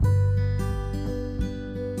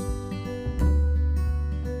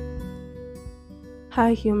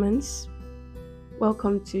Hi, humans.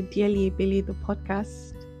 Welcome to Dearly Billy, the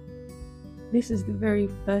podcast. This is the very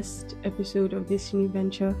first episode of this new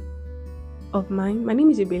venture of mine. My name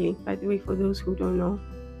is Ibeli, by the way, for those who don't know.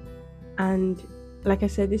 And like I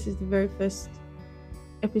said, this is the very first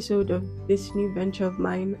episode of this new venture of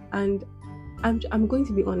mine. And I'm going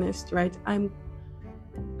to be honest, right? I'm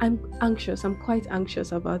anxious. I'm quite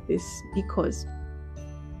anxious about this because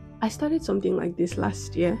I started something like this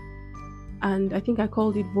last year, and I think I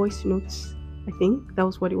called it voice notes. I think that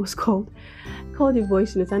was what it was called. Called it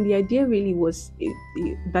voice notes, and the idea really was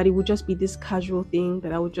that it would just be this casual thing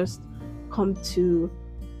that I would just come to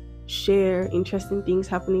share interesting things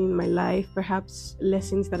happening in my life, perhaps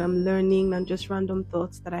lessons that I'm learning, and just random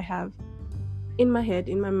thoughts that I have in my head,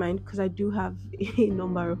 in my mind, because I do have a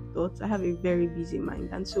number of thoughts. I have a very busy mind,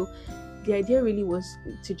 and so the idea really was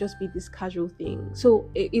to just be this casual thing. So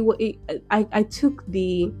I took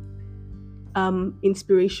the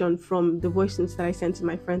inspiration from the voice notes that I sent to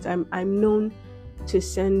my friends. I'm known to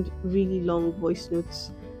send really long voice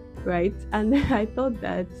notes, right? And I thought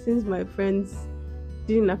that since my friends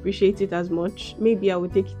didn't appreciate it as much, maybe I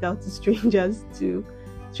would take it out to strangers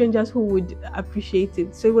who would appreciate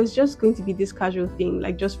it. So it was just going to be this casual thing,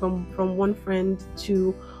 like just from one friend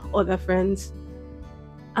to other friends,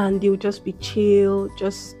 and they would just be chill,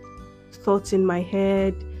 just thoughts in my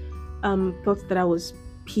head, thoughts that I was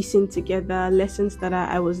piecing together, lessons that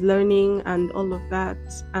I was learning, and all of that.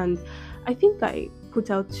 And I think I put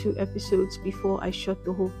out 2 episodes before I shut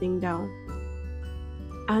the whole thing down.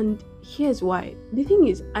 And here's why. The thing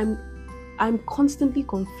is, I'm constantly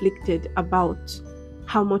conflicted about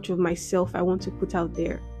how much of myself I want to put out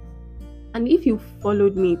there. And if you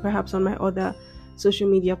followed me perhaps on my other social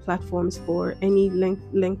media platforms for any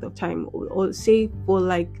length of time, or say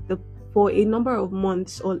for a number of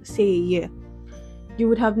months, or say a year, you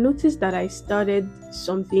would have noticed that I started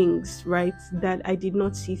some things, right, that I did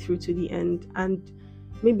not see through to the end. And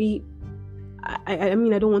maybe, I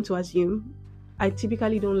mean, I don't want to assume. I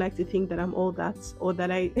typically don't like to think that I'm all that, or that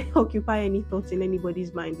I occupy any thoughts in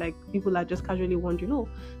anybody's mind. Like, people are just casually wondering, oh,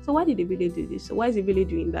 so why did they really do this? So why is he really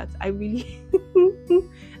doing that? I really,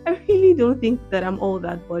 I really don't think that I'm all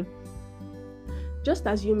that, but just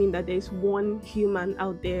assuming that there's one human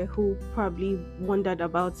out there who probably wondered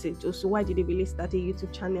about it. So why did they really start a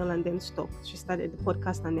YouTube channel and then stop? She started the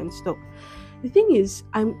podcast and then stopped. The thing is,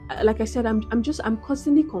 I'm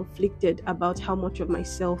constantly conflicted about how much of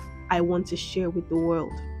myself I want to share with the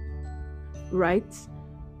world, right?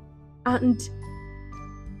 And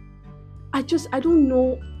I don't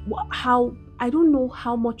know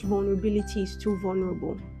how much vulnerability is too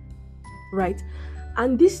vulnerable, right?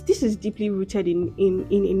 And this is deeply rooted in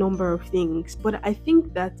a number of things, but I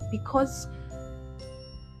think that because,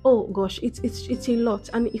 oh gosh, it's a lot.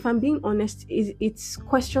 And if I'm being honest, it's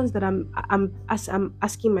questions that I'm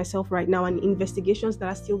asking myself right now, and investigations that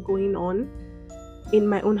are still going on in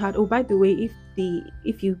my own heart. Oh, by the way,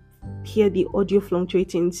 if you hear the audio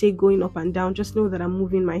fluctuating, say going up and down, just know that I'm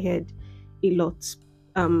moving my head a lot.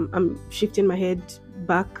 I'm shifting my head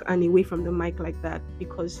back and away from the mic like that,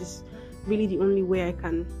 because it's really the only way I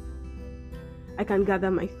can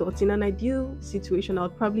gather my thoughts. In an ideal situation, I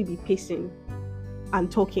would probably be pacing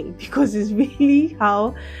and talking, because it's really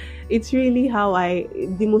how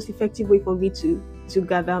the most effective way for me to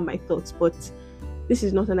gather my thoughts. But this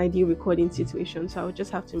is not an ideal recording situation, so I would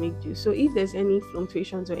just have to make do. So if there's any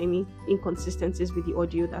fluctuations or any inconsistencies with the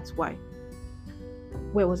audio, that's why.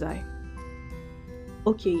 Where was I?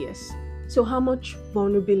 Okay, yes. So how much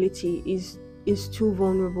vulnerability is too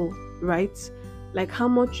vulnerable, right? Like how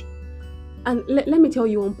much. And let me tell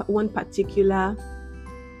you one particular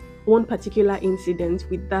incident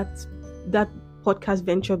with that podcast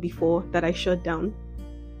venture before that I shut down,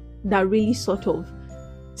 that really sort of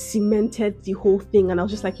cemented the whole thing. And I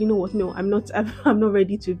was just like, you know what, no, I'm not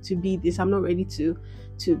ready to be this. I'm not ready to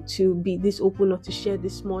be this open, or to share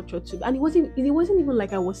this much, and it wasn't even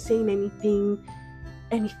like I was saying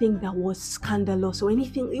anything that was scandalous or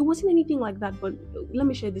anything. It wasn't anything like that. But let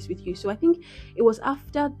me share this with you. So I think it was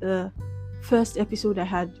after the first episode I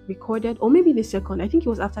had recorded, or maybe the second. I think it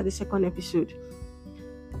was after the second episode.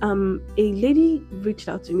 A lady reached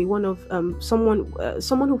out to me. One of someone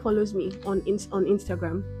who follows me on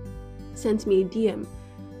Instagram sent me a DM,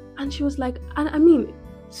 and she was like, and I mean,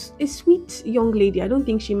 a sweet young lady. I don't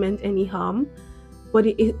think she meant any harm, but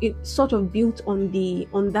it sort of built on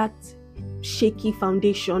that shaky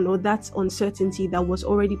foundation, or that uncertainty that was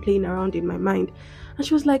already playing around in my mind. And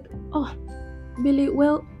she was like, oh, Billy,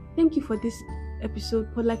 well, thank you for this episode,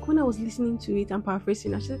 but like when I was listening to it, I'm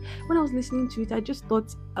paraphrasing, I said, when I was listening to it, I just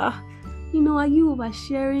thought, are you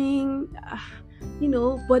oversharing?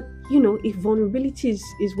 But if vulnerability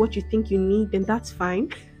is what you think you need, then that's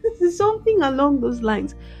fine. Something along those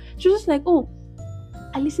lines. She was just like, oh,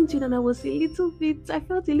 I listened to it and I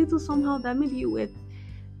felt a little somehow that maybe you were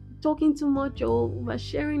talking too much or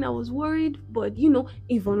oversharing. I was worried, but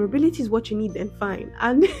if vulnerability is what you need, then fine.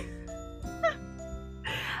 And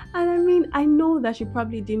and I mean, I know that she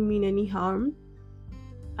probably didn't mean any harm.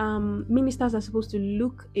 Ministers are supposed to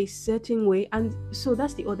look a certain way, and so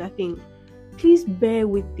that's the other thing. Please bear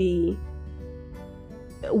with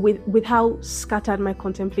with how scattered my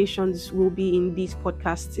contemplations will be in these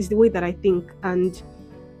podcasts. Is the way that I think, and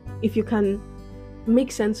if you can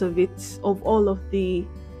make sense of it, of all of the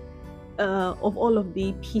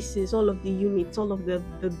pieces, all of the units, all of the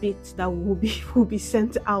bits that will be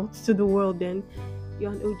sent out to the world, then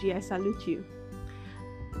you're an OG. I salute you.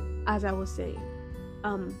 As I was saying,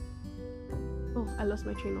 I lost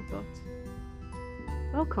my train of thought.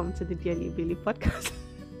 Welcome to the Dearly Bailey podcast.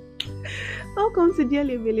 Welcome to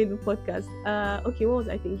Dearly Bailey the podcast. Okay, what was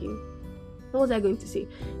I thinking? What was I going to say?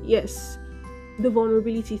 Yes, the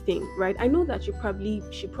vulnerability thing, right? I know that she probably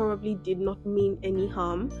did not mean any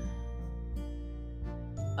harm.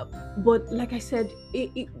 But like I said,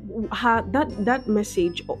 that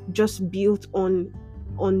message just built on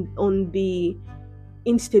the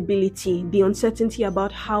instability, the uncertainty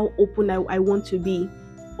about how open I want to be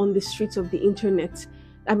on the streets of the internet.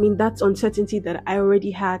 I mean, that's uncertainty that I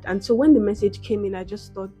already had. And so when the message came in, I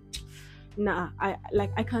just thought, nah, I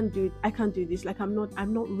can't do this. Like, I'm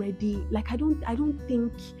not ready. Like, I don't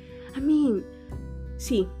think, I mean,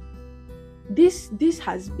 see, this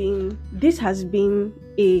has been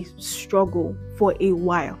a struggle for a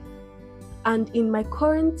while. And in my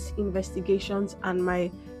current investigations and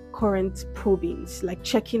my current probings, like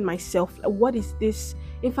checking myself, like, what is this?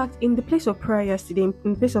 In fact, in the place of prayer yesterday,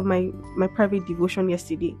 in place of my private devotion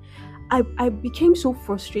yesterday, I became so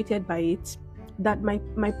frustrated by it that my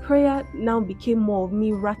prayer now became more of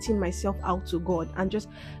me ratting myself out to God. And just,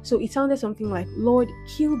 so it sounded something like, Lord,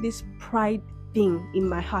 kill this pride thing in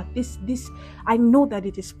my heart. This I know that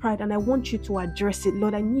it is pride, and I want you to address it.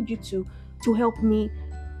 Lord, I need you to help me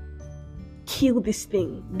kill this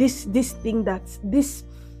thing, this thing, that's this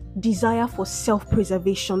desire for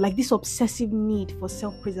self-preservation, like this obsessive need for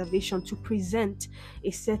self-preservation, to present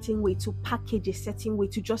a certain way, to package a certain way,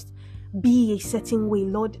 to just be a certain way.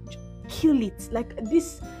 Lord, kill it. Like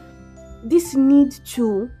this need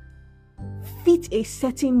to fit a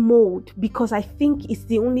certain mold, because I think it's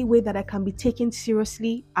the only way that I can be taken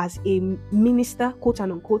seriously as a minister, quote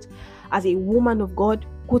and unquote, as a woman of God,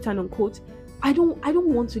 quote and unquote. I don't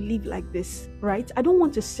want to live like this, right? I don't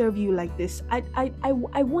want to serve you like this. I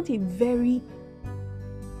want a very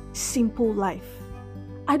simple life.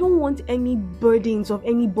 I don't want any burdens of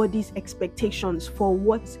anybody's expectations for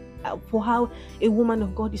how a woman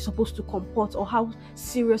of God is supposed to comport, or how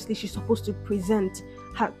seriously she's supposed to present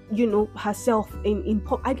her, herself in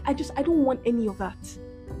pop. I don't want any of that.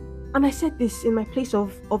 And I said this in my place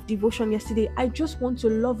of devotion yesterday. I just want to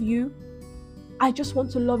love you. I just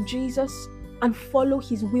want to love Jesus and follow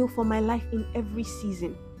his will for my life in every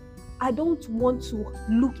season. I don't want to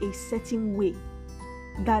look a certain way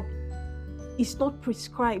that is not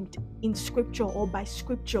prescribed in scripture or by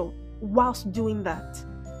scripture whilst doing that.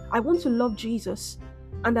 I want to love Jesus,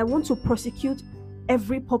 and I want to prosecute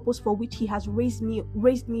every purpose for which he has raised me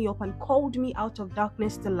up and called me out of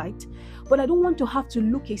darkness to light. But I don't want to have to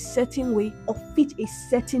look a certain way or fit a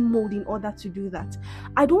certain mold in order to do that.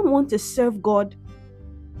 I don't want to serve God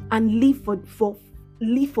and live for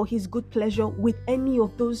his good pleasure with any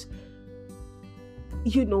of those,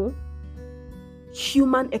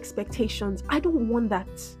 human expectations. I don't want that.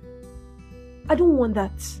 I don't want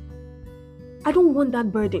that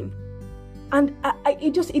burden. And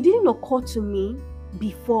it didn't occur to me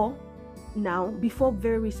before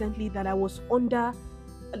very recently that I was under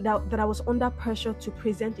pressure to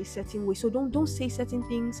present a certain way. So don't say certain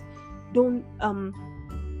things. Don't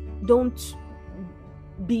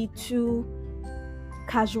be too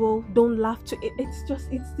casual. Don't laugh to it. It's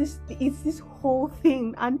this whole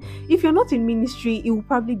thing. And if you're not in ministry, it will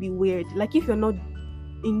probably be weird. Like, if you're not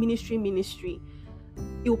in ministry,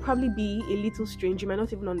 it will probably be a little strange. You might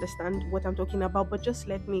not even understand what I'm talking about, but just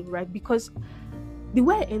let me, right? Because the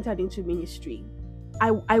way I entered into ministry,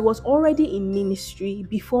 I was already in ministry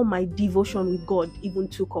before my devotion with God even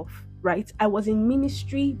took off, right? I was in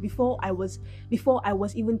ministry before I was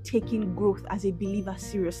even taking growth as a believer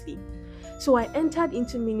seriously. So I entered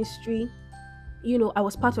into ministry I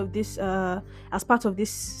was part of this as part of this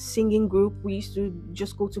singing group. We used to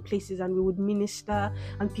just go to places and we would minister,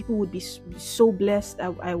 and people would be so blessed.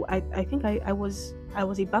 I think I was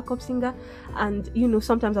a backup singer, and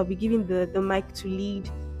sometimes I'll be given the mic to lead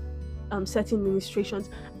certain ministrations,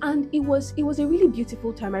 and it was a really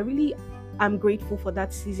beautiful time. I really am grateful for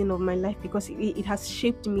that season of my life, because it has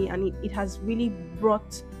shaped me, and it has really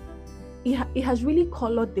brought it has really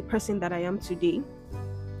colored the person that I am today.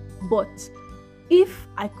 But if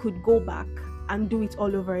I could go back and do it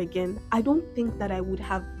all over again, I don't think that I would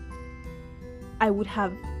have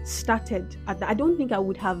started at that. I don't think I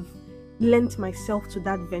would have lent myself to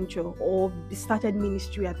that venture or started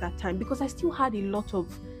ministry at that time, because I still had a lot of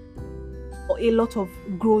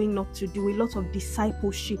growing up to do, a lot of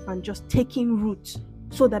discipleship, and just taking root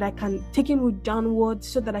downwards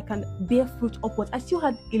so that I can bear fruit upwards. I still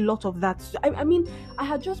had a lot of that. So, I mean, I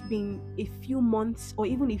had just been a few months or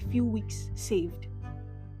even a few weeks saved.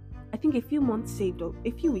 I think a few months saved, or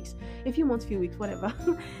a few weeks, whatever,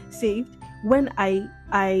 saved, when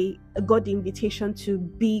I got the invitation to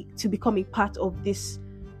become a part of this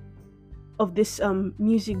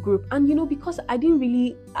music group. And because I didn't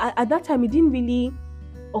really at that time, it didn't really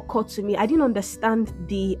occur to me. I didn't understand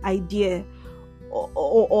the idea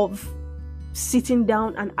of sitting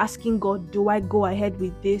down and asking God, do I go ahead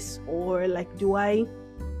with this, or like do I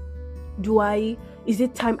is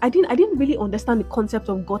it time? I didn't really understand the concept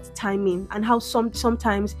of God's timing, and how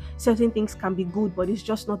sometimes certain things can be good, but it's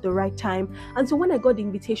just not the right time. And so when I got the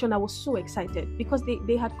invitation, I was so excited, because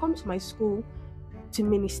they had come to my school to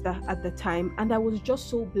minister at the time, and I was just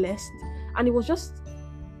so blessed. And it was just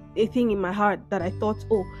a thing in my heart that I thought,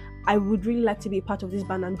 oh, I would really like to be a part of this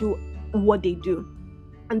band and do what they do.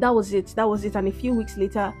 And that was it. And a few weeks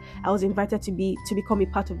later, I was invited to become a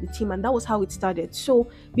part of the team, and that was how it started. So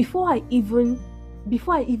before I even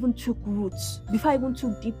took roots, before I even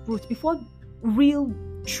took deep roots, before real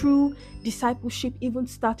true discipleship even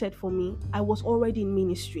started for me, I was already in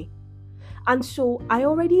ministry. And so I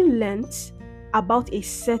already learned about a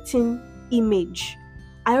certain image.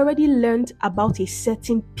 I already learned about a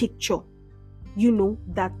certain picture,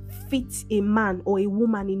 that fits a man or a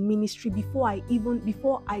woman in ministry, before I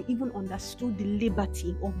even understood the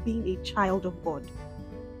liberty of being a child of God.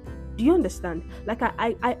 Do you understand? Like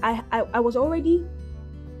I was already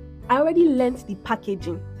learned the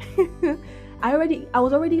packaging. I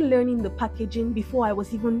was already learning the packaging before I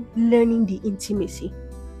was even learning the intimacy.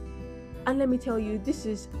 And let me tell you,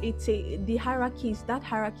 the hierarchy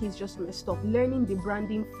is just messed up. Learning the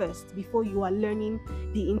branding first before you are learning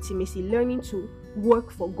the intimacy, learning to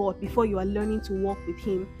work for God before you are learning to walk with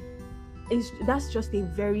Him. That's just a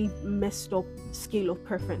very messed up scale of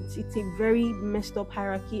preference. It's a very messed up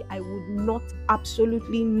hierarchy. I would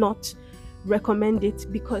absolutely not recommend it,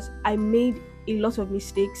 because I made a lot of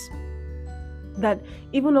mistakes that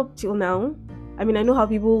even up till now, I mean, I know how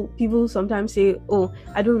people sometimes say, oh,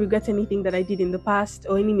 I don't regret anything that I did in the past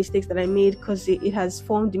or any mistakes that I made, because it has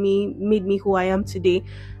formed me, made me who I am today.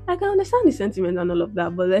 Like, I understand the sentiment and all of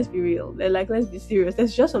that, but let's be real. Let's be serious.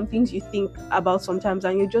 There's just some things you think about sometimes,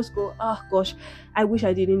 and you just go, oh gosh, I wish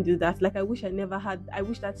I didn't do that. Like, I wish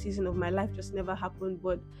that season of my life just never happened.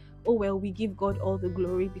 But oh well, we give God all the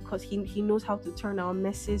glory, because He knows how to turn our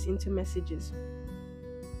messes into messages.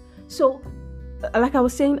 So, like I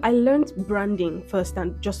was saying, I learned branding first,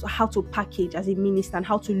 and just how to package as a minister, and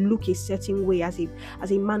how to look a certain way as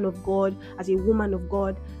a man of God, as a woman of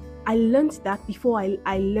God. I learned that before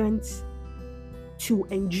I learned to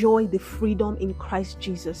enjoy the freedom in Christ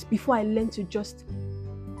Jesus, before I learned to just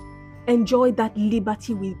enjoy that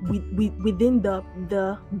liberty within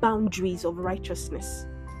the boundaries of righteousness.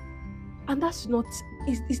 And that's not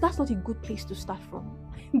a good place to start from.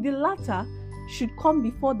 The latter should come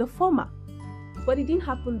before the former. But it didn't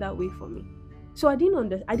happen that way for me. So I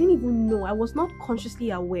didn't even know. I was not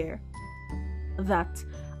consciously aware that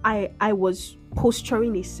I was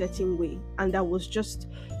posturing a certain way, and that was just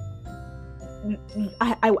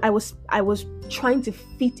I was trying to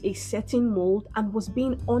fit a certain mold, and was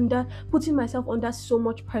putting myself under so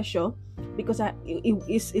much pressure, because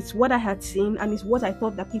it's what I had seen, and it's what I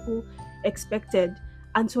thought that people expected.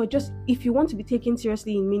 And so if you want to be taken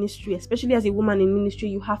seriously in ministry, especially as a woman in ministry,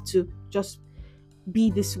 you have to just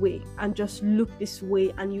be this way and just look this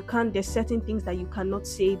way, and there's certain things that you cannot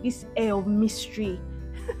say. This air of mystery.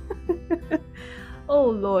 Oh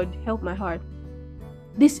Lord, help my heart.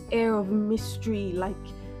 This air of mystery, like,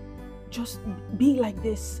 just be like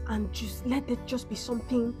this, and just let it just be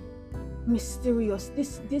something mysterious.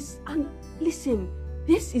 This and listen,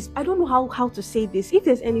 this is, I don't know how to say this. If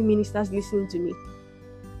there's any ministers listening to me,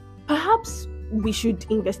 perhaps we should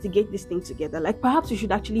investigate this thing together. Like perhaps we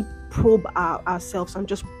should actually probe ourselves and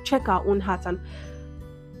just check our own hearts and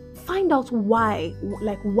find out why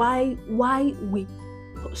we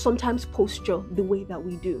sometimes posture the way that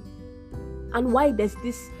we do, and why there's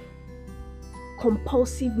this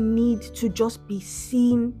compulsive need to just be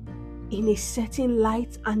seen in a certain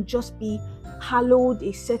light and just be hallowed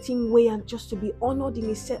a certain way and just to be honored in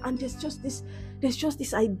a set. And there's just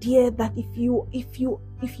this idea that if you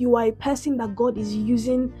are a person that God is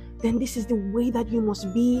using, then this is the way that you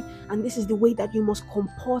must be, and this is the way that you must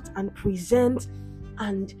comport and present,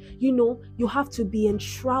 and you have to be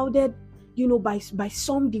enshrouded by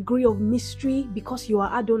some degree of mystery because you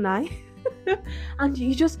are Adonai. And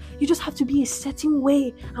you just have to be a certain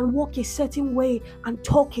way and walk a certain way and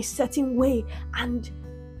talk a certain way, and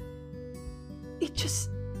it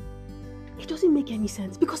doesn't make any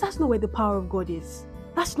sense, because that's not where the power of God is.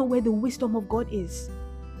 That's not where the wisdom of God is.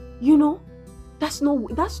 That's not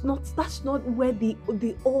where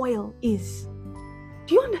the oil is.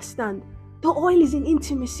 Do you understand? The oil is in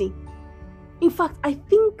intimacy. In fact, I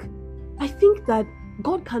think that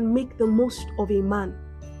God can make the most of a man.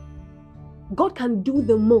 God can do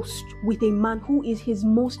the most with a man who is his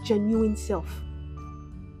most genuine self.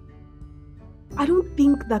 I don't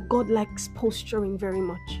think that God likes posturing very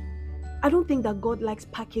much. I don't think that God likes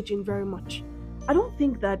packaging very much. I don't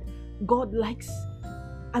think that God likes,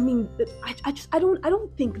 I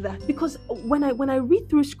don't think that, because when I read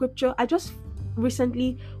through scripture, I just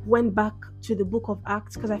recently went back to the book of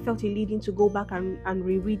Acts because I felt a leading to go back and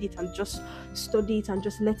reread it and just study it and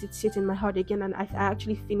just let it sit in my heart again. And I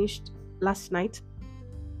actually finished last night,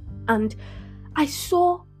 and I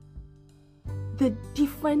saw the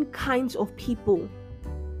different kinds of people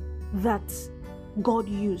that God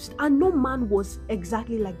used, and no man was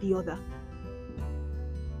exactly like the other.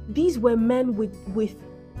 These were men with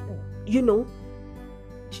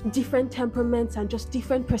different temperaments and just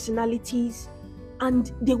different personalities,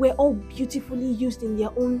 and they were all beautifully used in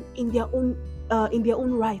their own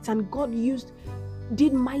right. And God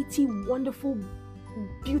did mighty, wonderful,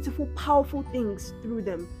 beautiful, powerful things through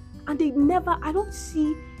them. And I don't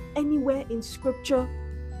see anywhere in scripture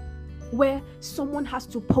where someone has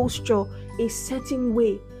to posture a certain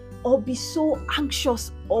way or be so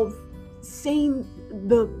anxious of saying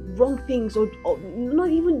the wrong things, or not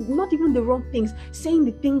even the wrong things, saying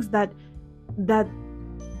the things that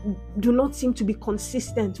do not seem to be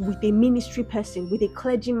consistent with a ministry person, with a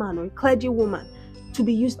clergyman or a clergywoman to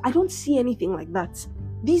be used. I don't see anything like that.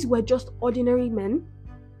 These were just ordinary men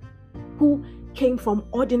who came from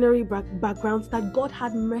ordinary backgrounds that God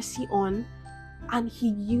had mercy on, and he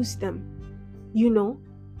used them.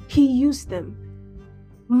 He used them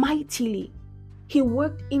mightily. He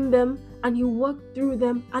worked in them and he worked through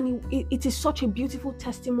them, and it is such a beautiful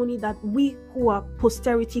testimony that we who are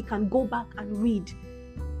posterity can go back and read.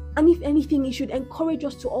 And if anything, it should encourage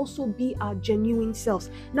us to also be our genuine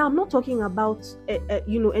selves. Now, I'm not talking about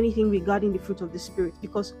anything regarding the fruit of the Spirit,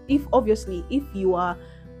 because if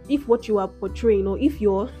what you are portraying, or if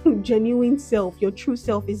your genuine self, your true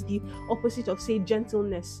self, is the opposite of, say,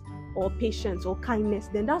 gentleness or patience or kindness,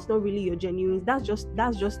 then that's not really your genuine. That's just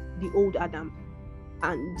the old Adam.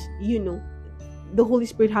 And the Holy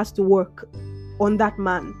Spirit has to work on that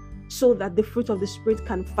man so that the fruit of the Spirit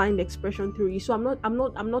can find expression through you. So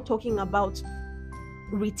I'm not talking about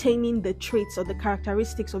retaining the traits or the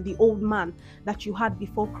characteristics of the old man that you had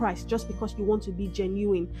before Christ just because you want to be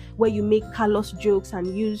genuine, where you make callous jokes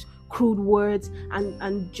and use crude words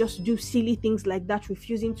and just do silly things like that,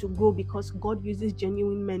 refusing to grow because God uses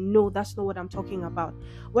genuine men. No, that's not what I'm talking about.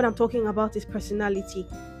 What I'm talking about is personality,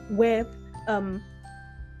 where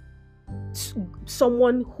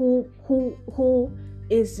someone who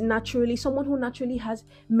naturally has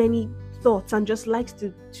many thoughts and just likes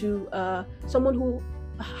to someone who,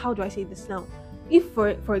 how do I say this now? If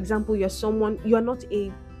for example you are not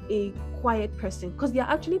a quiet person, because there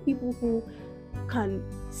are actually people who can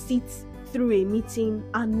sit through a meeting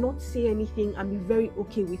and not say anything and be very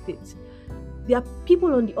okay with it. There are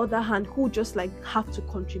people, on the other hand, who just have to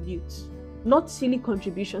contribute. Not silly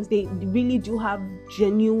contributions. They really do have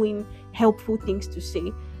genuine, helpful things to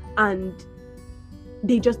say, and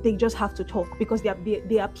they just have to talk because they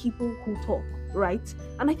are people who talk, right?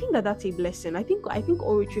 And I think that that's a blessing. I think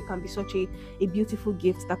oratory can be such a beautiful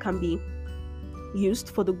gift that can be used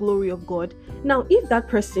for the glory of God. Now, if that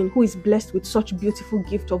person who is blessed with such beautiful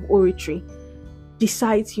gift of oratory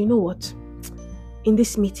decides, you know what, in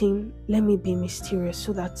this meeting, let me be mysterious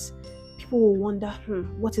so that people will wonder,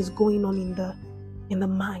 what is going on in the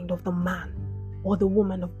mind of the man or the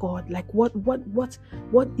woman of God? Like what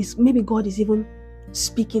is, maybe God is even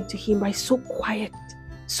speaking to him, right? So quiet,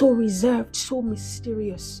 so reserved, so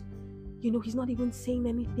mysterious. He's not even saying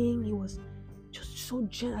anything. He was just so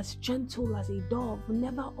as gentle as a dove,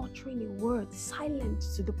 never uttering a word, silent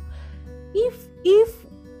to the... If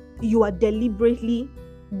you are deliberately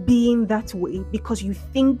being that way because you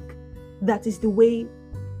think that is the way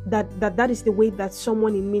that is the way that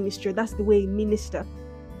someone in ministry, that's the way a minister,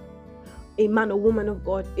 a man or woman of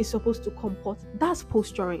God is supposed to comport, that's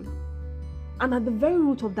posturing. And at the very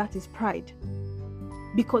root of that is pride.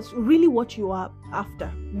 Because really what you are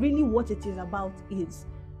after, really what it is about is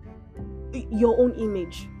your own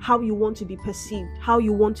image, how you want to be perceived, how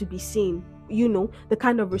you want to be seen, the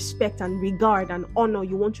kind of respect and regard and honor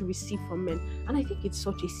you want to receive from men. And I think it's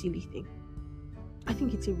such a silly thing. I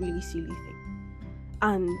think it's a really silly thing.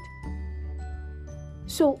 And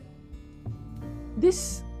so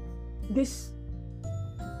this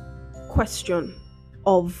question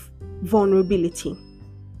of vulnerability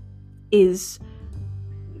is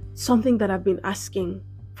something that I've been asking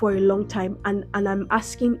for a long time, and I'm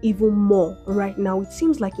asking even more right now. It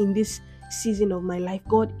seems like in this season of my life,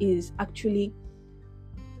 God is actually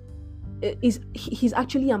he's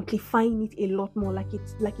actually amplifying it a lot more, like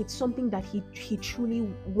it's something that he truly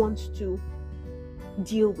wants to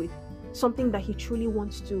deal with, something that he truly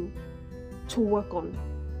wants to work on.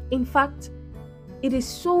 In fact, he's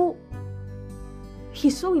so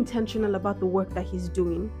intentional about the work that he's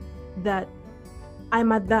doing that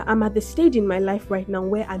I'm at the stage in my life right now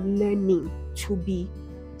where I'm learning to be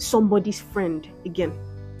somebody's friend again.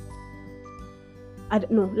 I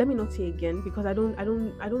don't know, let me not say again, because I don't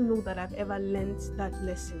know that I've ever learned that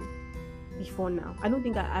lesson before now. I don't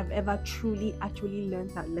think I've ever truly actually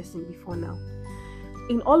learned that lesson before now.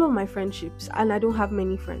 In all of my friendships, and I don't have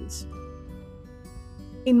many friends,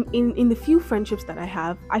 in the few friendships that I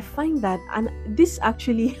have, I find that, and this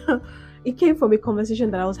actually it came from a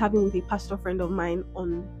conversation that I was having with a pastor friend of mine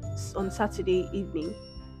on Saturday evening.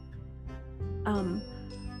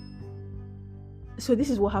 So this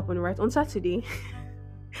is what happened, right? On Saturday,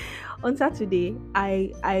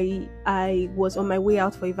 I was on my way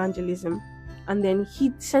out for evangelism, and then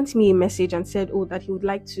he sent me a message and said, that he would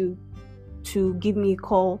like to give me a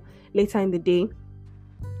call later in the day,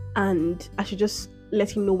 and I should just let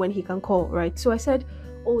him know when he can call, right? So I said,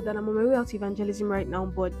 that I'm on my way out to evangelism right now,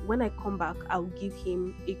 but when I come back, I'll give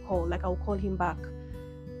him a call. Like, I'll call him back.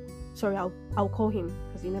 Sorry, I'll call him,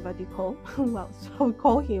 because he never did call. Well, so I'll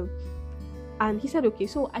call him. And he said, okay.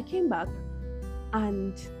 So I came back,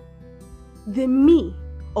 and the me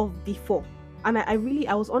of before, and I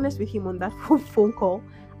was honest with him on that phone call.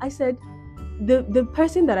 I said, the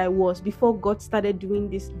person that I was before God started doing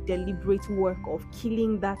this deliberate work of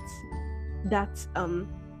killing that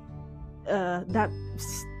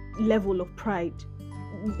level of pride,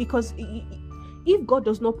 because if God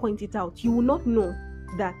does not point it out, you will not know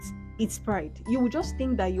that it's pride. You will just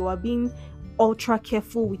think that you are being ultra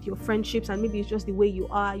careful with your friendships, and maybe it's just the way you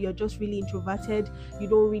are. You're just really introverted. You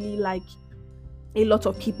don't really like a lot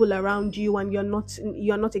of people around you, and you're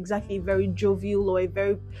not exactly a very jovial or a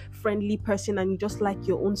very friendly person, and you just like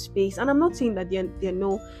your own space. And I'm not saying that there are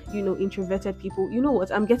no introverted people. You know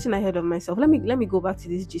what, I'm getting ahead of myself. Let me go back to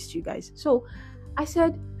this gist, you guys. So I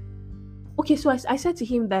said, okay, so I said to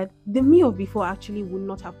him that the me of before actually would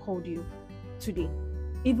not have called you today,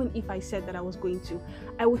 even if I said that I was going to.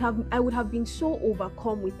 I would have been so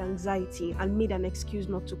overcome with anxiety and made an excuse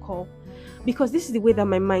not to call, because this is the way that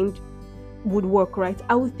my mind would work, right?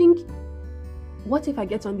 I would think, what if I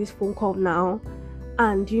get on this phone call now,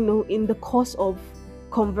 and in the course of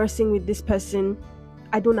conversing with this person,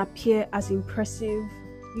 I don't appear as impressive.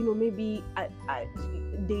 Maybe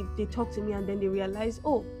they talk to me, and then they realize,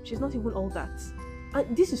 she's not even all that.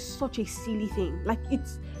 And this is such a silly thing. Like,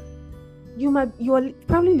 you are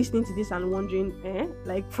probably listening to this and wondering,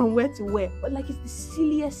 like, from where to where? But like, it's the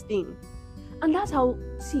silliest thing. And that's how,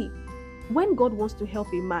 when God wants to help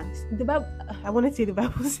a man, the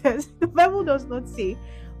Bible says, the Bible does not say,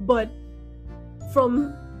 but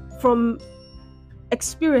from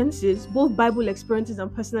experiences, both Bible experiences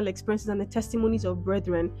and personal experiences and the testimonies of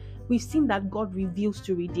brethren, we've seen that God reveals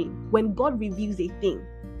to redeem. When God reveals a thing,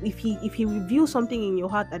 if he reveals something in your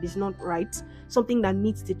heart that is not right, something that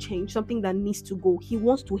needs to change, something that needs to go, he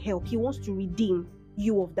wants to help, he wants to redeem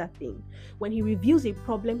you of that thing. When he reveals a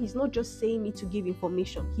problem, he's not just saying it to give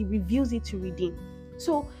information, he reveals it to redeem.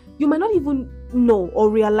 So you might not even know or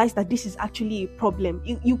realize that this is actually a problem.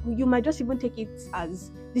 You might just even take it as,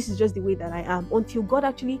 this is just the way that I am, until God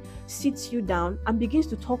actually sits you down and begins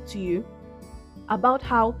to talk to you about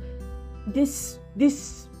how this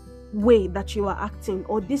way that you are acting,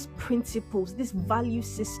 or these principles, these value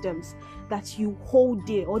systems that you hold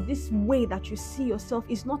dear, or this way that you see yourself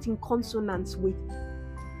is not in consonance with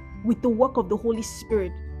the work of the Holy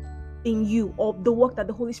Spirit in you, or the work that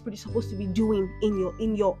the Holy Spirit is supposed to be doing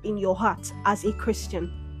in your heart as a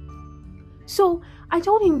Christian. So I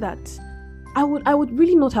told him that I would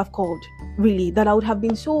really not have called, really, that I would have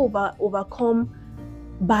been so overcome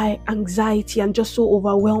by anxiety and just so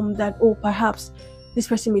overwhelmed that, oh, perhaps this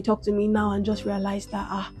person may talk to me now and just realize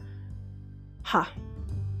that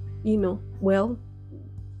well,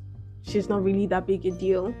 she's not really that big a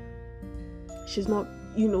deal. She's not,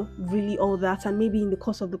 really all that. And maybe in the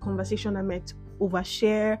course of the conversation, I might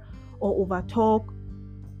overshare or overtalk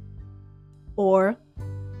or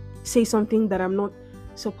say something that I'm not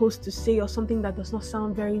supposed to say, or something that does not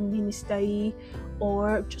sound very ministerial,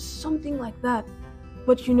 or just something like that.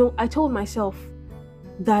 But I told myself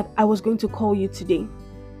that I was going to call you today,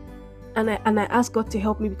 and I asked God to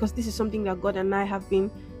help me, because this is something that God and I have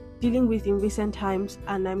been dealing with in recent times,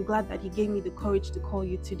 and I'm glad that He gave me the courage to call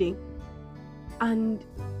you today. And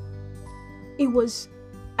it was,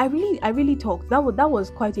 I really talked. That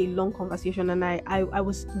was quite a long conversation, and I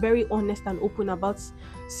was very honest and open about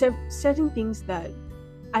certain things that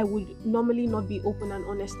I would normally not be open and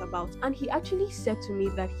honest about. And he actually said to me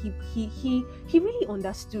that he really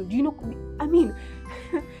understood. I mean,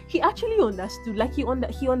 he actually understood. Like he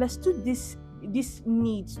understood this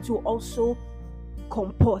need to also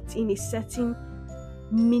comport in a certain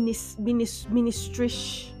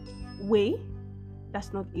ministerish way.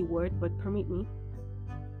 That's not a word, but permit me.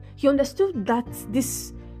 He understood that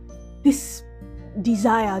this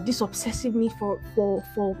desire, this obsessive need for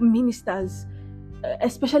ministers,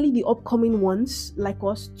 especially the upcoming ones like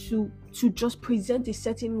us, to just present a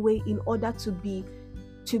certain way in order to be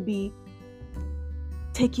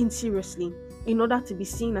taken seriously, in order to be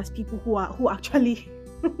seen as people who actually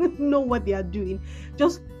know what they are doing,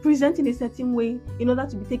 just presenting a certain way in order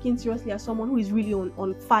to be taken seriously as someone who is really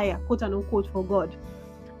on fire, quote and unquote, for God.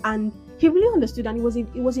 And he really understood, and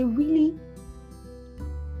it was a really,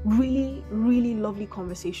 really, really lovely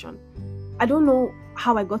conversation. I don't know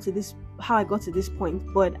how I got to this point,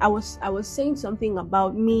 but I was saying something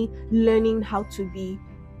about me learning how to be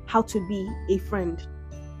a friend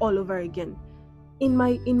all over again. In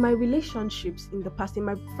my relationships in the past, in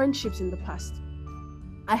my friendships in the past,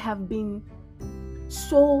 I have been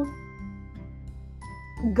so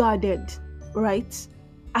guarded, right?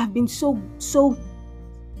 I've been so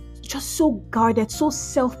guarded, so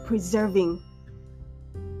self-preserving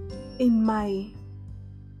in my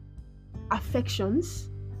affections.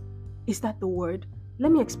 Is that the word?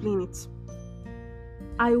 Let me explain it.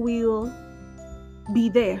 I will be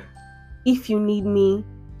there if you need me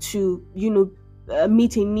to,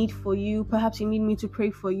 meet a need for you. Perhaps you need me to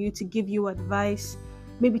pray for you, to give you advice,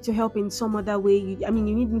 maybe to help in some other way. You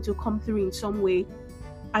need me to come through in some way.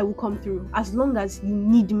 I will come through. As long as you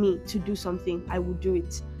need me to do something, I will do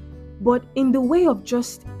it. But in the way of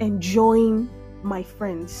just enjoying my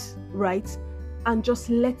friends, right? And just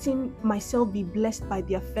letting myself be blessed by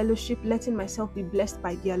their fellowship, letting myself be blessed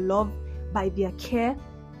by their love, by their care.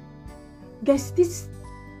 There's this,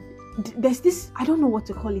 I don't know what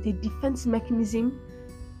to call it, a defense mechanism,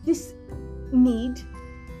 this need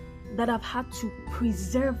that I've had to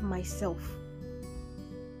preserve myself,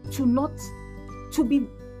 to be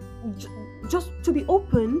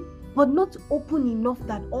open, but not open enough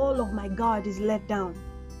that all of my guard is let down.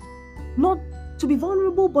 Not to be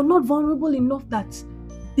vulnerable, but not vulnerable enough that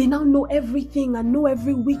they now know everything and know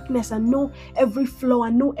every weakness and know every flaw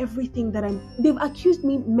and know everything that they've accused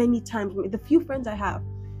me many times. The few friends I have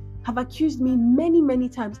accused me many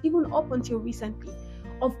times, even up until recently,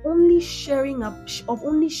 of only sharing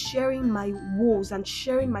my woes and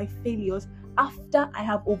sharing my failures after I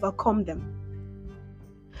have overcome them.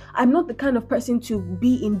 I'm not the kind of person to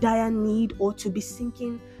be in dire need or to be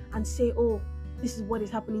sinking and say, oh, this is what is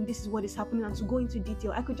happening, and to go into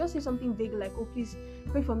detail. I could just say something vague like, oh, please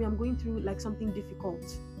pray for me, I'm going through like something difficult.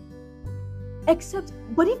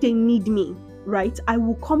 But if they need me, right, I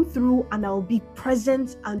will come through and I'll be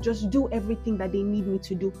present and just do everything that they need me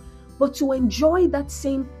to do. But to enjoy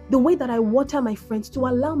the way that I water my friends, to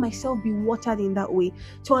allow myself be watered in that way,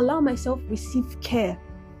 to allow myself receive care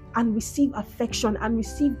and receive affection and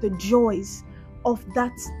receive the joys of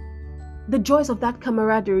that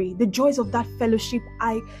camaraderie, the joys of that fellowship,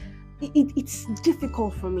 it's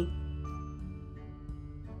difficult for me.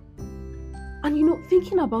 And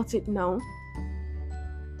thinking about it now,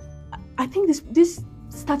 I think this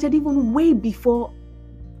started even way before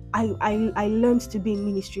I learned to be in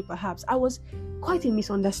ministry. Perhaps I was quite a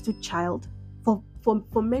misunderstood child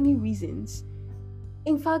for many reasons.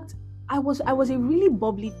 In fact, I was a really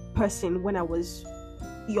bubbly person when I was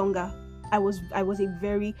younger. I was a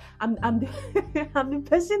very I'm the I'm the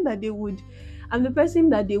person that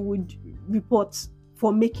they would report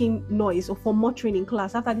for making noise or for muttering in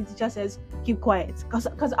class after the teacher says keep quiet,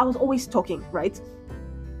 because I was always talking, right?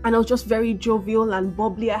 And I was just very jovial and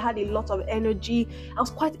bubbly. I had a lot of energy. I was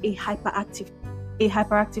quite a hyperactive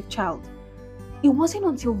child. It wasn't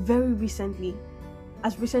until very recently,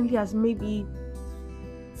 as recently as maybe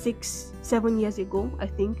 6-7 years ago, I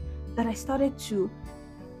think, that I started to,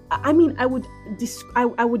 I mean, I would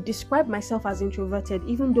describe myself as introverted,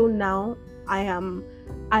 even though now I'm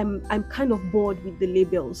kind of bored with the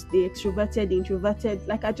labels, the extroverted, the introverted.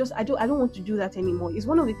 Like I don't want to do that anymore. It's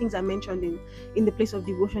one of the things I mentioned in the place of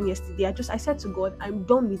devotion yesterday. I said to God, I'm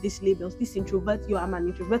done with these labels, this introvert, I'm an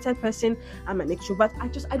introverted person, I'm an extrovert.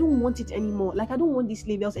 I don't want it anymore. Like I don't want these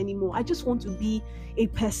labels anymore. I just want to be a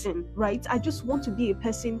person, right? I just want to be a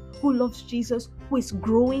person who loves Jesus, who is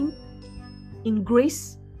growing in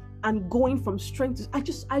grace and going from strength to,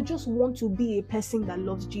 I just want to be a person that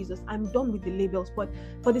loves Jesus. I'm done with the labels. But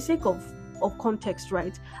for the sake of context,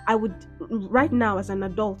 right, I would right now as an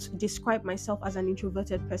adult describe myself as an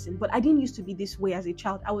introverted person. But I didn't used to be this way as a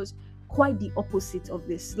child. I was quite the opposite of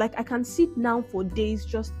this. Like I can sit now for days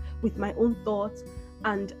just with my own thoughts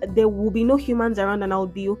and there will be no humans around and I'll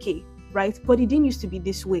be okay, right? But it didn't used to be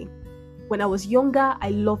this way. When I was younger, I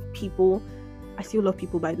loved people. I still love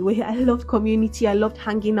people, by the way. I loved community. I loved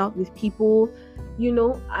hanging out with people.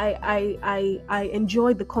 I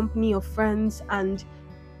enjoyed the company of friends,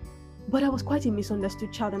 but I was quite a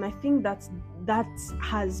misunderstood child, and I think that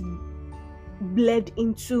has bled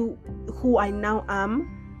into who I now am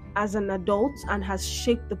as an adult and has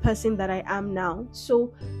shaped the person that I am now.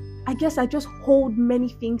 So I guess I just hold many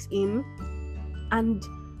things in and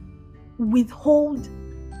withhold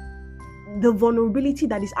the vulnerability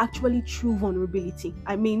that is actually true vulnerability.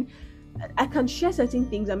 I mean, I can share certain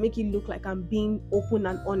things and make it look like I'm being open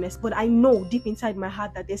and honest, but I know deep inside my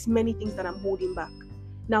heart that there's many things that I'm holding back.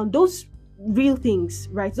 Now, those real things,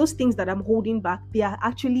 right? Those things that I'm holding back, they are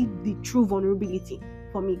actually the true vulnerability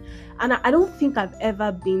for me. And I don't think I've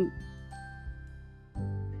ever been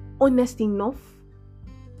honest enough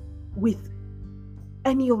with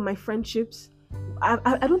any of my friendships. I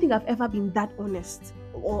don't think I've ever been that honest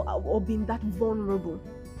or been that vulnerable,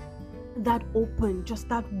 that open, just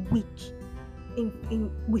that weak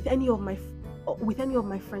in with any of my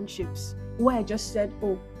friendships, where I just said,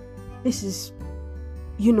 oh, this is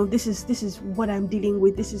what I'm dealing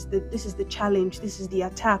with, this is the challenge, this is the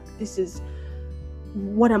attack, this is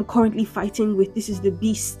what I'm currently fighting with, this is the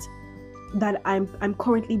beast that I'm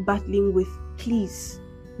currently battling with. Please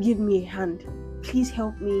give me a hand, please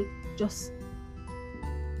help me just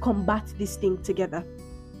combat this thing together.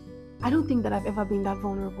 I don't think that I've ever been that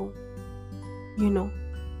vulnerable,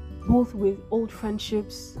 both with old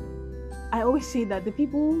friendships. I always say that the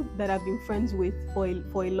people that I've been friends with for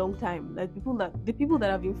a long time, the people that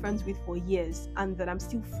I've been friends with for years and that I'm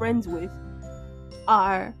still friends with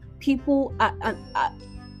are people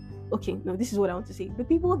okay, no, this is what I want to say. The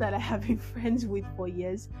people that I have been friends with for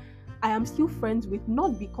years, I am still friends with,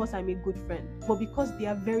 not because I'm a good friend, but because they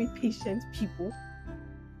are very patient people.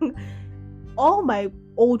 All my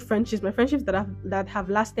old friendships, my friendships that have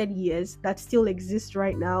lasted years, that still exist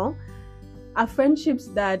right now, are friendships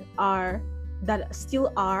that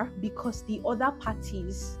still are because the other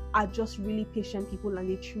parties are just really patient people and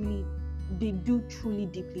they do truly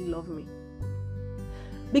deeply love me.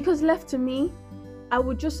 Because left to me, I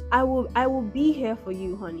will be here for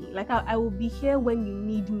you, honey. Like I will be here when you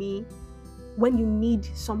need me, when you need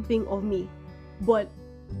something of me. But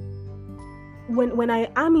when I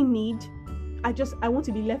am in need, I want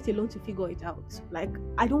to be left alone to figure it out. Like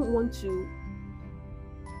I don't want to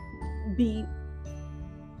be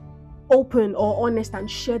open or honest and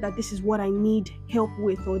share that this is what I need help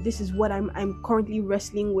with, or this is what I'm currently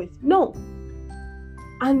wrestling with. No.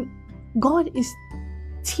 And God is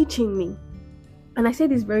teaching me. And I say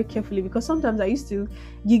this very carefully because sometimes I used to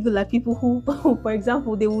giggle at people who, for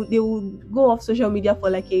example, they will go off social media for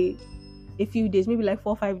like a few days, maybe like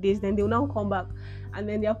 4 or 5 days, then they will now come back and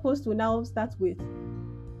then their post will now start with,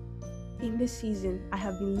 in this season I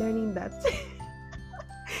have been learning that.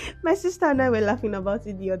 My sister and I were laughing about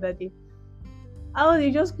it the other day.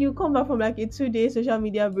 You come back from like a 2-day social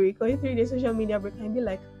media break or a 3-day social media break and be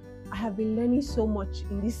like, I have been learning so much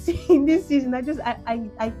in this season.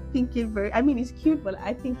 I think it very, I mean, it's cute, but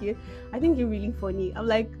I think it really funny. I'm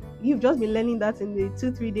like, you've just been learning that in the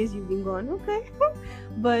 2-3 days you've been gone. Okay.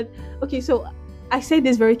 But okay, so I say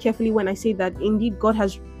this very carefully when I say that indeed God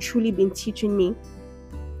has truly been teaching me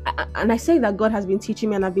And I say that God has been teaching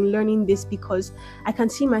me and I've been learning this because I can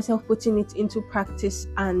see myself putting it into practice,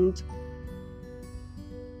 and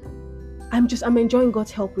I'm enjoying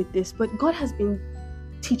God's help with this. But God has been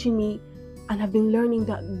teaching me, and I've been learning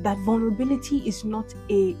that vulnerability is not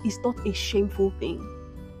a shameful thing.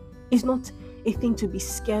 It's not a thing to be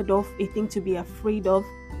scared of, a thing to be afraid of.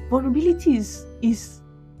 Vulnerability is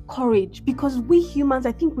courage, because we humans,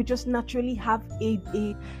 I think we just naturally have a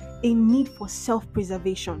need for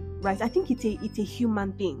self-preservation, right? I think it's a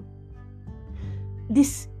human thing.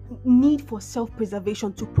 This need for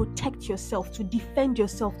self-preservation, to protect yourself, to defend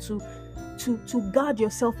yourself, to guard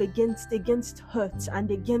yourself against hurt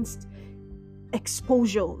and against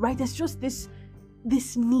exposure, right? There's just this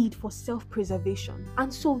need for self-preservation.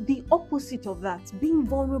 And so the opposite of that, being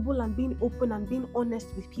vulnerable and being open and being honest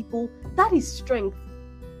with people, that is strength,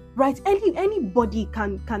 right? Anybody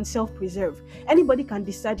can self-preserve. Anybody can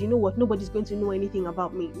decide, you know what, nobody's going to know anything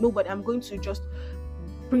about me. I'm going to just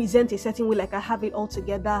present a certain way, like I have it all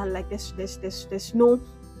together, and like there's no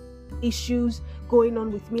issues going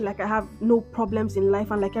on with me, like I have no problems in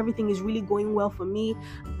life, and like everything is really going well for me.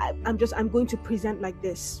 I'm going to present like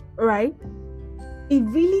this, right? It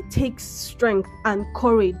really takes strength and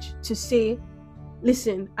courage to say,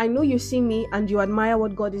 listen, I know you see me and you admire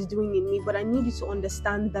what God is doing in me, but I need you to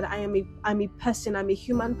understand that I'm a person, I'm a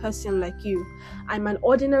human person like you. I'm an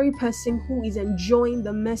ordinary person who is enjoying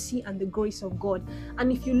the mercy and the grace of God. And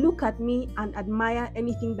if you look at me and admire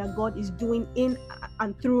anything that God is doing in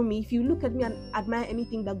and through me, if you look at me and admire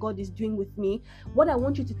anything that God is doing with me, what I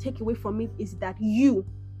want you to take away from it is that you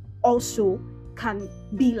also can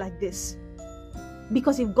be like this.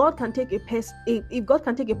 Because if God can take a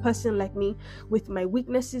person like me with my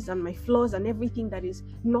weaknesses and my flaws and everything that is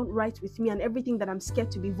not right with me and everything that I'm scared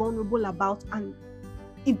to be vulnerable about, and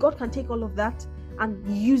if God can take all of that and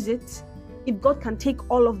use it, if God can take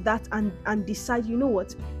all of that and decide, you know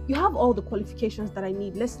what, you have all the qualifications that I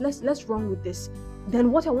need, let's run with this, then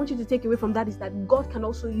what I want you to take away from that is that God can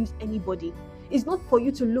also use anybody. It's not for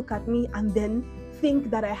you to look at me and then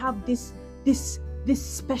think that I have this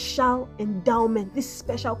special endowment, this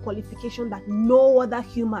special qualification that no other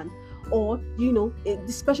human, or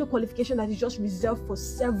this special qualification that is just reserved for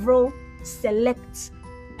several select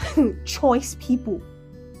choice people.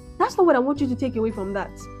 That's not what I want you to take away from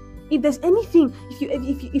that. If there's anything,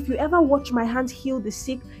 if you ever watch my hands heal the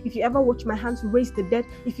sick, if you ever watch my hands raise the dead,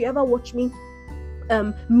 if you ever watch me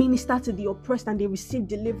minister to the oppressed and they receive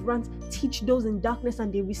deliverance, teach those in darkness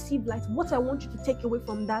and they receive light, what I want you to take away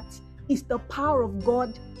from that is the power of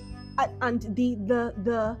God and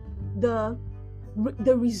the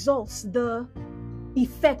results, the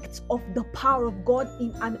effect of the power of God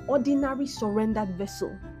in an ordinary surrendered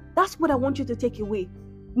vessel. That's what I want you to take away.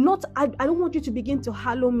 I don't want you to begin to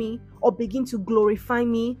hallow me or begin to glorify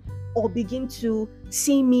me or begin to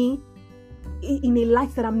see me in a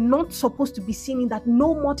light that I'm not supposed to be seen in, that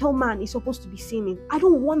no mortal man is supposed to be seen in. I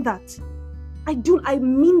don't want that. I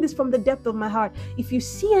mean this from the depth of my heart. If you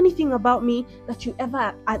see anything about me that you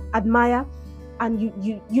ever admire and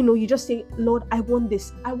you just say, Lord, I want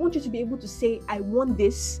this, I want you to be able to say, I want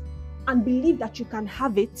this, and believe that you can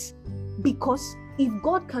have it, because if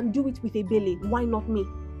God can do it with a Bailey, why not me?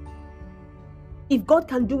 If God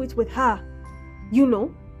can do it with her,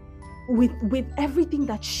 with everything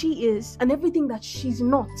that she is and everything that she's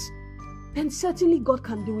not, then certainly God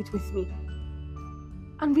can do it with me.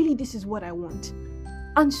 And really, this is what I want.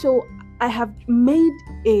 And so I have made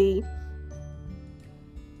a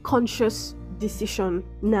conscious decision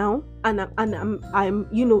now, and I'm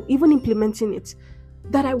even implementing it,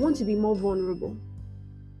 that I want to be more vulnerable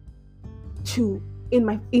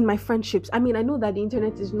in my friendships. I mean, I know that the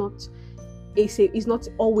internet is not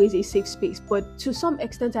always a safe space, but to some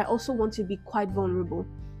extent I also want to be quite vulnerable.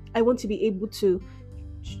 I want to be able to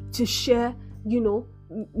share,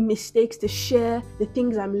 mistakes, to share the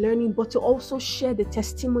things I'm learning, but to also share the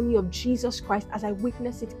testimony of Jesus Christ as I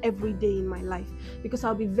witness it every day in my life. Because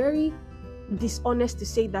I'll be very dishonest to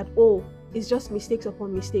say that, it's just mistakes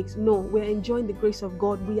upon mistakes. No, we're enjoying the grace of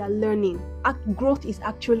God. We are learning. Growth is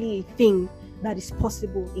actually a thing that is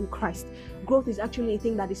possible in Christ. Growth is actually a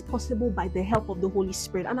thing that is possible by the help of the Holy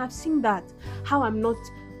Spirit. And I've seen that, how I'm not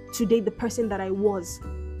today the person that I was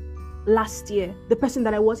last year, the person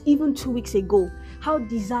that I was even 2 weeks ago, how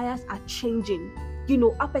desires are changing,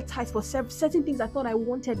 appetites for certain things I thought I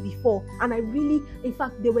wanted before. And in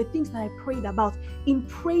fact, there were things that I prayed about. In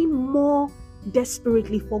praying more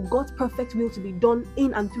desperately for God's perfect will to be done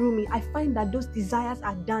in and through me, I find that those desires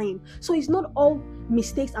are dying. So it's not all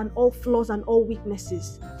mistakes and all flaws and all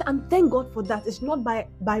weaknesses. And thank God for that. It's not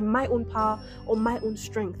by my own power or my own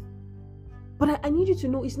strength, But I need you to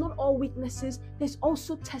know it's not all weaknesses. There's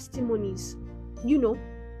also testimonies.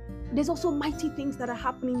 There's also mighty things that are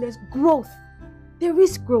happening. There's growth. There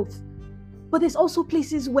is growth. But there's also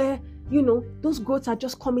places where, those growths are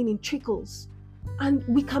just coming in trickles. And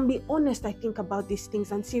we can be honest, I think, about these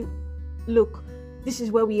things and say, look, this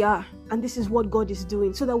is where we are and this is what God is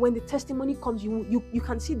doing. So that when the testimony comes, you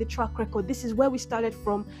can see the track record. This is where we started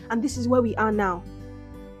from and this is where we are now.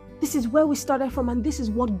 This is where we started from and this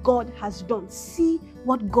is what God has done. See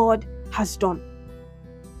what God has done.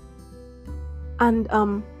 And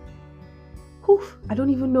I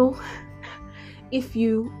don't even know if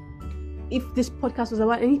this podcast was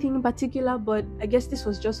about anything in particular, but I guess this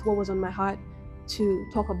was just what was on my heart to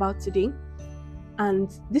talk about today.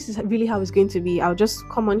 And this is really how it's going to be. I'll just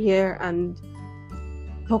come on here and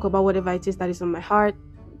talk about whatever it is that is on my heart.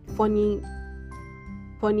 Funny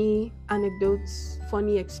anecdotes,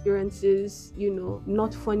 funny experiences,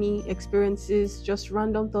 not funny experiences, just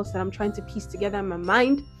random thoughts that I'm trying to piece together in my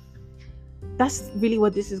mind. That's really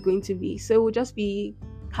what this is going to be. So it will just be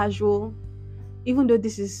casual. Even though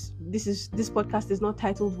this podcast is not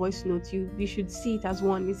titled voice note, you should see it as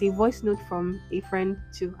one. It's a voice note from a friend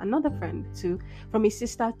to another friend, from a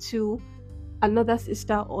sister to another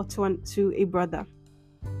sister, or to a brother.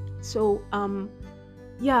 So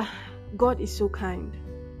God is so kind.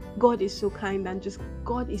 God is so kind, and just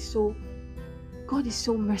God is so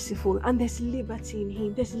merciful, and there's liberty in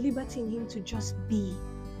Him. There's liberty in Him to just be,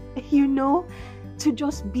 to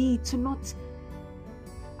just be, to not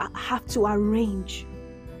have to arrange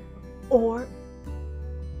or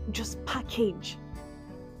just package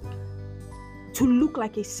to look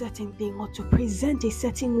like a certain thing or to present a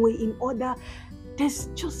certain way in order. There's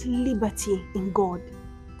just liberty in God.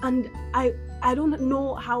 And I don't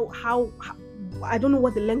know how I don't know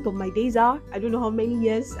what the length of my days are. I don't know how many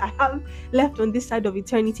years I have left on this side of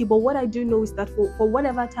eternity, but what I do know is that for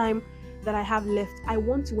whatever time that I have left, I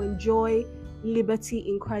want to enjoy liberty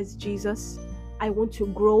in Christ Jesus. I want to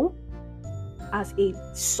grow as a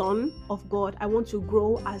son of God. I want to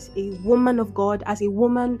grow as a woman of God, as a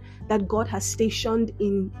woman that God has stationed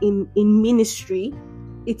in ministry.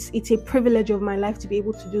 It's a privilege of my life to be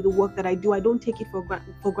able to do the work that I do. I don't take it for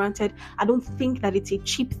granted. I don't think that it's a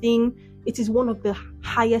cheap thing. It is one of the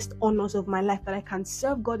highest honors of my life that I can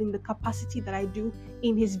serve God in the capacity that I do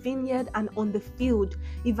in His vineyard and on the field,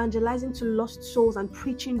 evangelizing to lost souls and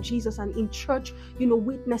preaching Jesus, and in church,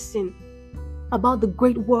 witnessing about the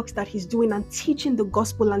great works that He's doing and teaching the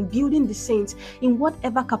gospel and building the saints in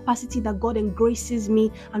whatever capacity that God engraces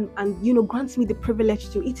me and grants me the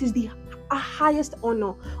privilege to. It is the highest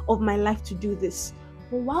honor of my life to do this.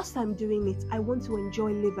 But whilst I'm doing it, I want to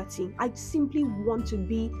enjoy liberty. I simply want to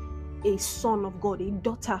be a son of God, a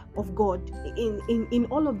daughter of God in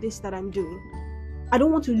all of this that I'm doing. I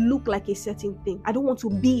don't want to look like a certain thing. I don't want to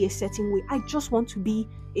be a certain way. I just want to be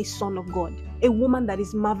a son of God, a woman that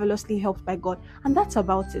is marvelously helped by God. And that's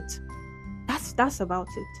about it. That's about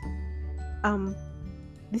it.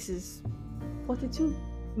 This is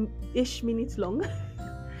 42-ish minutes long.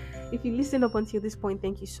 If you listen up until this point,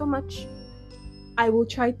 thank you so much. I will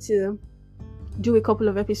try to do a couple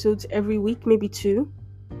of episodes every week, maybe 2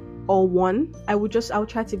 or 1. I'll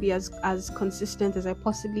try to be as consistent as I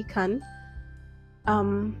possibly can.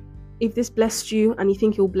 If this blessed you and you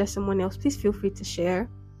think it will bless someone else, please feel free to share.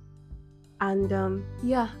 And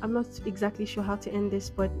I'm not exactly sure how to end this,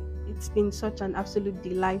 but it's been such an absolute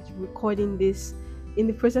delight recording this. In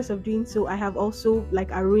the process of doing so, I have also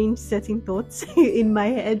arranged certain thoughts in my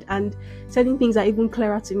head, and certain things are even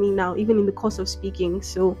clearer to me now, even in the course of speaking.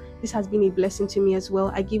 So this has been a blessing to me as well.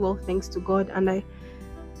 I give all thanks to God, and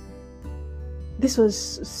this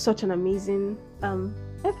was such an amazing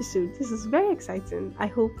episode. This is very exciting. I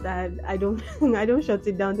hope that I don't shut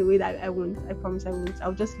it down the way that I won't. I promise I won't.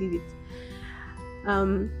 I'll just leave it.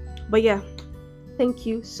 But yeah, thank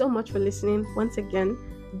you so much for listening. Once again,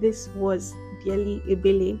 this was Dearly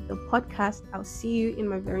Ebele, the podcast. I'll see you in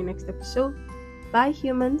my very next episode. Bye,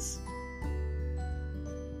 humans.